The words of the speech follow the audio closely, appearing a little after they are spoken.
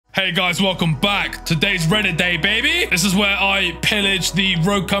Hey guys, welcome back. Today's Reddit day, baby. This is where I pillage the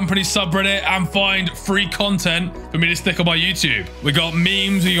Rogue Company subreddit and find free content for me to stick on my YouTube. We got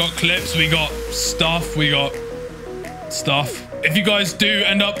memes, we got clips, we got stuff, If you guys do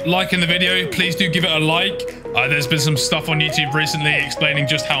end up liking the video, please do give it a like. There's been some stuff on YouTube recently explaining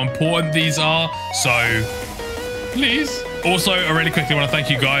just how important these are, so please. Also, I really quickly want to thank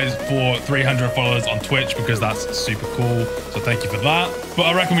you guys for 300 followers on Twitch because that's super cool. So thank you for that. But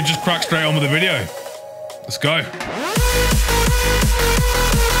I reckon we just crack straight on with the video. Let's go.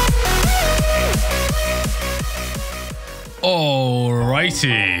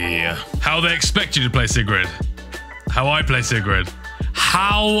 Alrighty. How they expect you to play Sigrid. How I play Sigrid.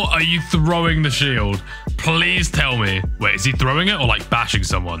 How are you throwing the shield? Please tell me. Wait, is he throwing it or like bashing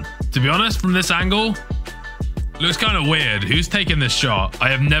someone? To be honest, from this angle, looks kind of weird. Who's taking this shot? I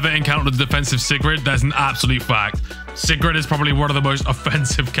have never encountered a defensive Sigrid. That's an absolute fact. Sigrid is probably one of the most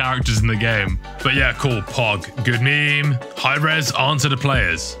offensive characters in the game. But yeah, cool. Pog. Good meme. High res, answer to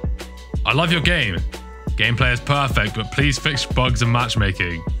players. I love your game. Gameplay is perfect, but please fix bugs and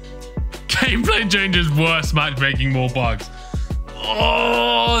matchmaking. Gameplay changes worse matchmaking, more bugs.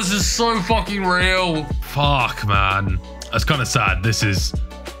 Oh, this is so fucking real. Fuck, man. That's kind of sad. This is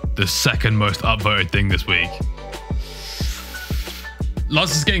the second most upvoted thing this week.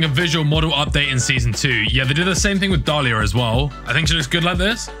 Lars is getting a visual model update in season 2. Yeah, they did the same thing with Dahlia as well. I think she looks good like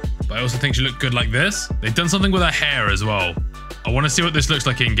this, but I also think she looked good like this. They've done something with her hair as well. I want to see what this looks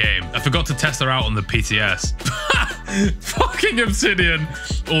like in game. I forgot to test her out on the PTS. Fucking Obsidian.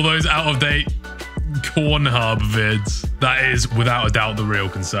 All those out of date Corn Hub vids. That is without a doubt the real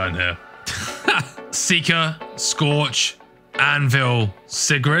concern here. Seeker, Scorch, Anvil,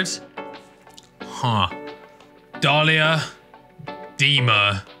 Sigrid. Huh. Dahlia,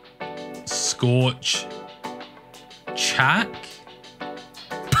 Dima, Scorch, Chaac.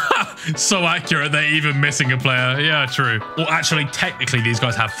 So accurate, they're even missing a player. Yeah, true. Well, actually, technically, these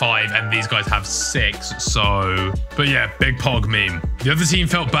guys have 5 and these guys have 6. So, but yeah, big Pog meme. The other team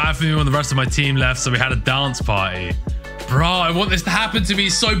felt bad for me when the rest of my team left, so we had a dance party. Bro, I want this to happen to me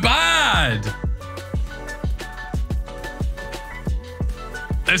so bad.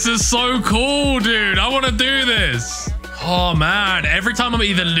 This is so cool, dude. I want to do this. Oh, man. Every time I'm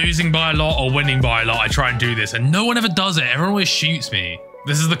either losing by a lot or winning by a lot, I try and do this. And no one ever does it. Everyone always shoots me.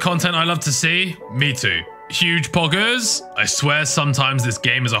 This is the content I love to see. Me too. Huge poggers. I swear sometimes this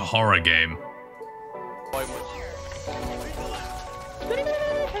game is a horror game. Oh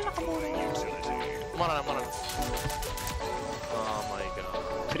my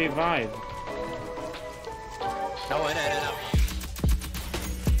god. Revive. No. What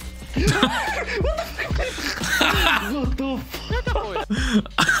the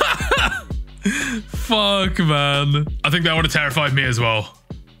Fuck, man. I think that would have terrified me as well.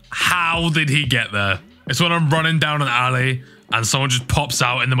 How did he get there? It's when I'm running down an alley and someone just pops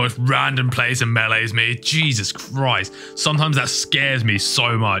out in the most random place and melees me. Jesus Christ. Sometimes that scares me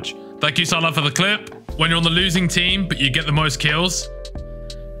so much. Thank you, Salah, for the clip. When you're on the losing team, but you get the most kills.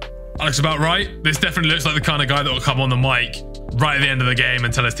 That looks about right. This definitely looks like the kind of guy that will come on the mic right at the end of the game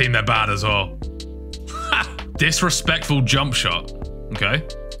and tell his team they're bad as well. Disrespectful jump shot. Okay.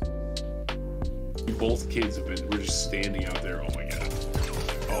 Both kids have been, we're just standing out there. Oh my god.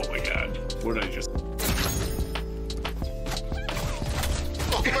 Oh my god. What did I just...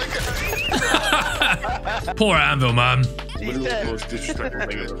 Oh my god. Poor Anvil, man. Literally the most disrespectful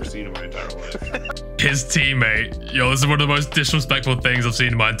thing I've ever seen in my entire life. His teammate. Yo, this is one of the most disrespectful things I've seen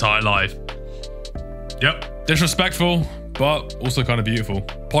in my entire life. Yep. Disrespectful, but also kind of beautiful.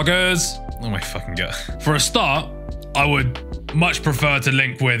 Poggers. Oh my fucking god. For a start, I would much prefer to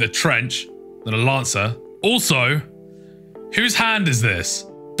link with a trench than a lancer. Also, whose hand is this?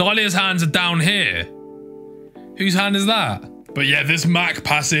 Dahlia's hands are down here. Whose hand is that? But yeah, this MACK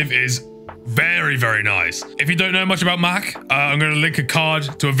passive is very, very nice. If you don't know much about MACK, I'm going to link a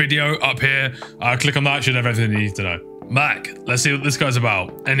card to a video up here. Click on that, you should have everything you need to know. MACK, let's see what this guy's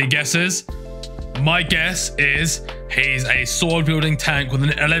about. Any guesses? My guess is he's a sword-wielding tank with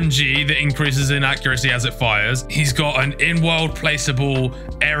an LMG that increases in accuracy as it fires. He's got an in-world placeable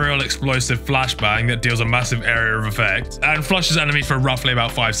aerial explosive flashbang that deals a massive area of effect and flushes enemies for roughly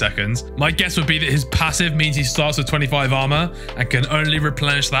about 5 seconds. My guess would be that his passive means he starts with 25 armor and can only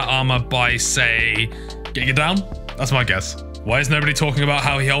replenish that armor by, say, getting it down? That's my guess. Why is nobody talking about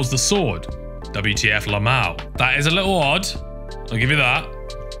how he holds the sword? WTF Lamau. That is a little odd. I'll give you that.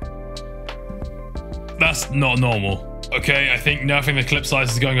 That's not normal. Okay, I think nerfing the clip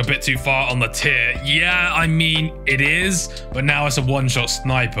size is going a bit too far on the tier. Yeah, I mean, it is, but now it's a one-shot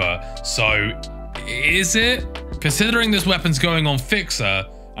sniper. So, is it? Considering this weapon's going on Fixer,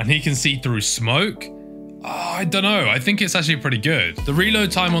 and he can see through smoke. I don't know. I think it's actually pretty good. The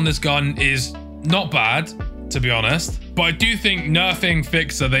reload time on this gun is not bad, to be honest. But I do think nerfing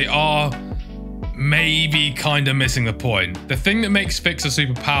Fixer, they are maybe kind of missing the point. The thing that makes Fixer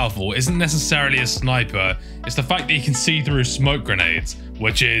super powerful isn't necessarily a sniper. It's the fact that he can see through smoke grenades,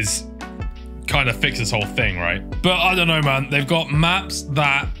 which is kind of Fixer's whole thing, right? But I don't know, man. They've got maps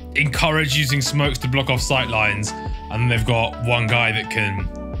that encourage using smokes to block off sight lines, and they've got one guy that can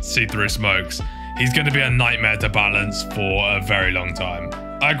see through smokes. He's going to be a nightmare to balance for a very long time.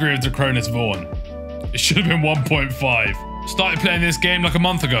 I agree with Cronus Vaughn. It should have been 1.5. Started playing this game like a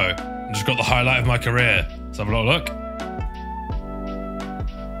month ago and just got the highlight of my career. Let's have a little look.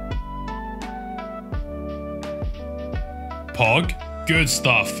 Pog. Good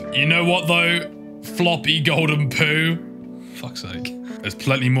stuff. You know what though? Floppy golden poo. Fuck's sake. There's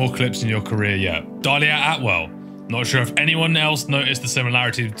plenty more clips in your career yet. Dahlia Atwell. Not sure if anyone else noticed the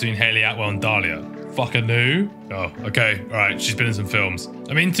similarity between Hayley Atwell and Dahlia. Fucking new. Oh, okay. All right. She's been in some films.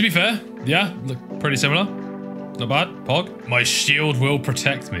 I mean, to be fair, yeah, look pretty similar. Not bad. Pog. My shield will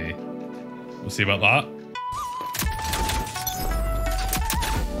protect me. We'll see about that.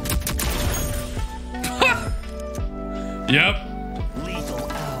 Yep.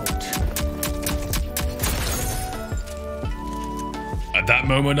 At that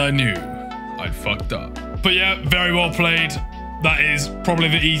moment, I knew I'd fucked up. But yeah, very well played. That is probably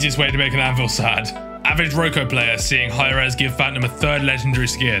the easiest way to make an anvil sad. Average Roko player seeing high-res give Phantom a third legendary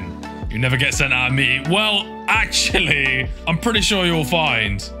skin. You never get sent out of me. Well, actually, I'm pretty sure you'll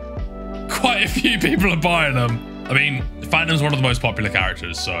find quite a few people are buying them. I mean, Phantom's one of the most popular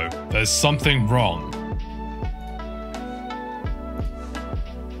characters, so there's something wrong.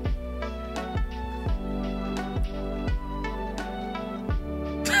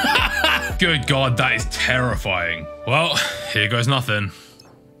 Good God, that is terrifying. Well, here goes nothing.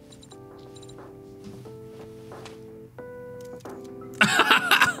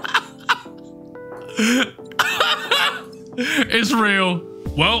 It's real.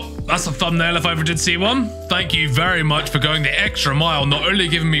 Well, that's a thumbnail if I ever did see one. Thank you very much for going the extra mile, not only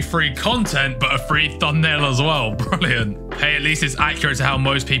giving me free content, but a free thumbnail as well. Brilliant. Hey, at least it's accurate to how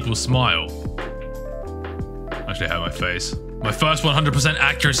most people smile. Actually, I hurt my face. My first 100%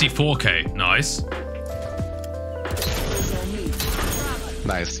 accuracy 4K. Nice.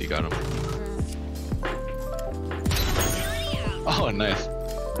 Nice, you got him. Oh, nice.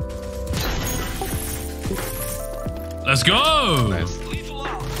 Let's go. Nice.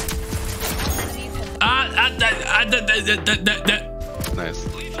 Nice.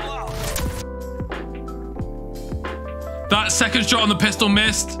 That second shot on the pistol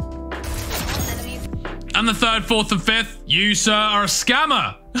missed. And the third, fourth, and fifth. You, sir, are a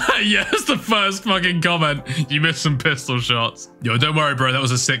scammer. Yes, the first fucking comment. You missed some pistol shots. Yo, don't worry, bro. That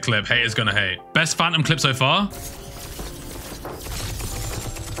was a sick clip. Haters gonna hate. Best Phantom clip so far?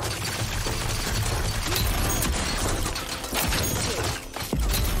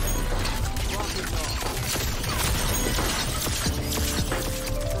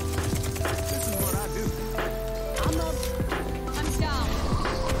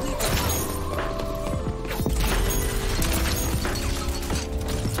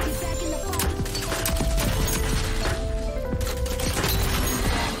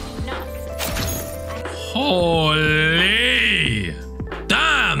 Holy!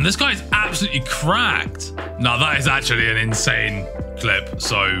 Damn, this guy's absolutely cracked. No, that is actually an insane clip.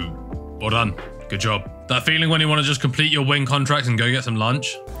 So, well done. Good job. That feeling when you want to just complete your wing contract and go get some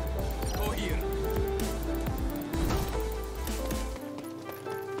lunch.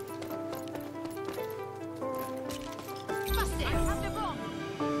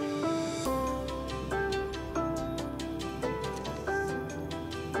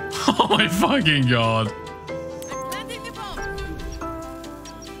 Oh my fucking God.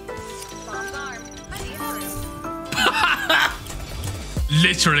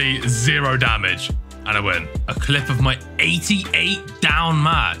 Literally 0 damage and a win. A clip of my 88 down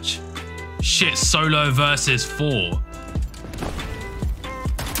match. Shit, solo versus 4.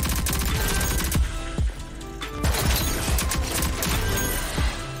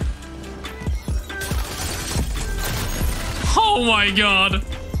 Oh my God.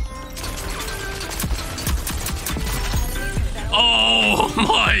 Oh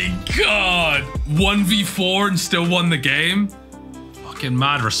my God. 1v4 and still won the game? Fucking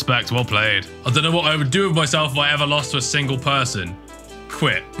mad respect. Well played. I don't know what I would do with myself if I ever lost to a single person.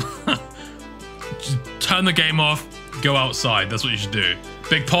 Quit. Just turn the game off. Go outside. That's what you should do.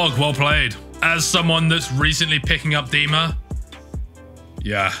 Big Pog. Well played. As someone that's recently picking up Dima,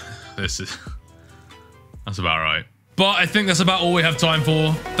 yeah, that's about right. But I think that's about all we have time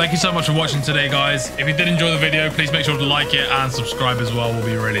for. Thank you so much for watching today, guys. If you did enjoy the video, please make sure to like it and subscribe as well. Will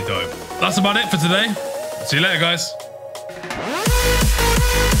be really dope. That's about it for today. See you later, guys.